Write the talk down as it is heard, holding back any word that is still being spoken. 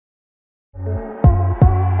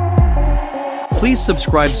Please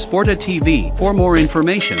subscribe Sporta TV for more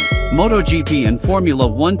information. MotoGP and Formula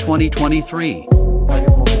 1 2023.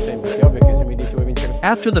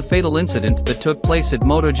 After the fatal incident that took place at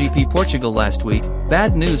MotoGP Portugal last week,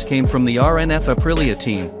 bad news came from the RNF Aprilia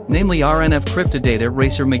team, namely RNF Criptadata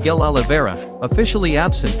racer Miguel Oliveira, officially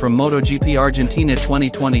absent from MotoGP Argentina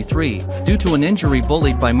 2023, due to an injury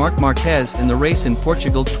bullied by Marc Marquez in the race in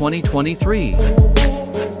Portugal 2023.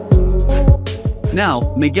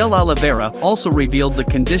 Now, Miguel Oliveira also revealed the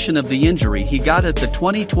condition of the injury he got at the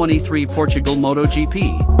 2023 Portugal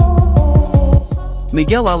MotoGP.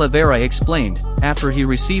 Miguel Oliveira explained, after he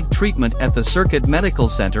received treatment at the Circuit Medical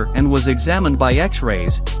Center and was examined by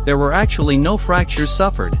X-rays, there were actually no fractures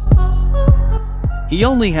suffered. He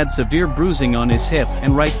only had severe bruising on his hip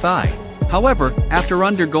and right thigh. However, after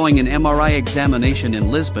undergoing an MRI examination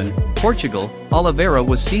in Lisbon, Portugal, Oliveira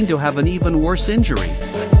was seen to have an even worse injury.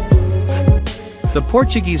 The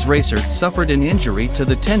Portuguese racer suffered an injury to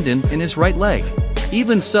the tendon in his right leg.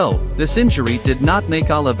 Even so, this injury did not make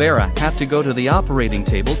Oliveira have to go to the operating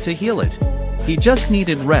table to heal it. He just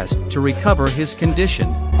needed rest to recover his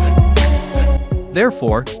condition.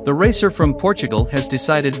 Therefore, the racer from Portugal has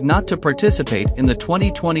decided not to participate in the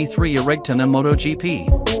 2023 Argentina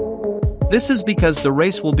MotoGP. This is because the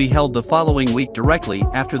race will be held the following week directly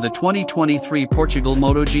after the 2023 Portugal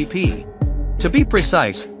MotoGP. To be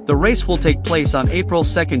precise, the race will take place on April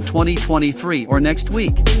 2, 2023 or next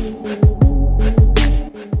week.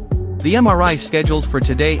 The MRI scheduled for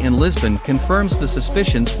today in Lisbon confirms the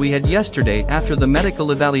suspicions we had yesterday after the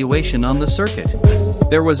medical evaluation on the circuit.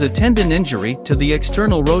 There was a tendon injury to the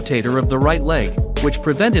external rotator of the right leg, which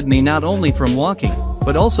prevented me not only from walking,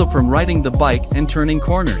 but also from riding the bike and turning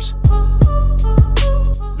corners.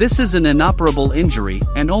 This is an inoperable injury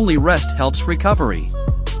and only rest helps recovery.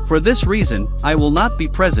 For this reason, I will not be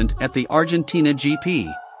present at the Argentina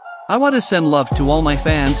GP. I want to send love to all my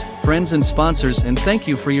fans, friends and sponsors and thank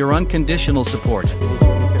you for your unconditional support.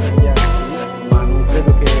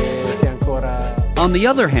 On the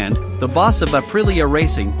other hand, the boss of Aprilia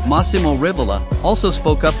Racing, Massimo Rivola, also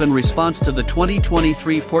spoke up in response to the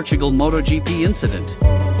 2023 Portugal MotoGP incident.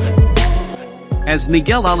 As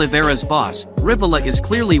Miguel Oliveira's boss, Rivola is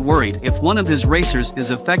clearly worried if one of his racers is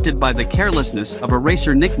affected by the carelessness of a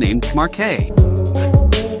racer nicknamed Marquez.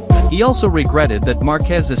 He also regretted that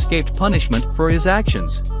Marquez escaped punishment for his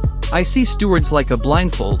actions. I see stewards like a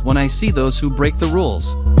blindfold when I see those who break the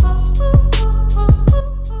rules.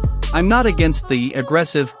 I'm not against the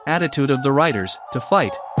aggressive attitude of the riders to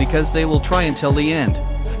fight, because they will try until the end.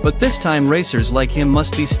 But this time racers like him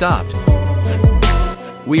must be stopped.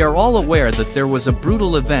 We are all aware that there was a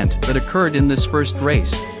brutal event that occurred in this first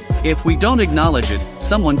race. If we don't acknowledge it,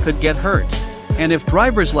 someone could get hurt. And if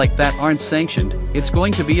drivers like that aren't sanctioned, it's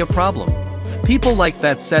going to be a problem. People like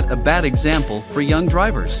that set a bad example for young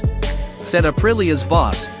drivers, said Aprilia's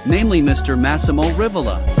boss, namely Mr. Massimo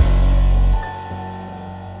Rivola.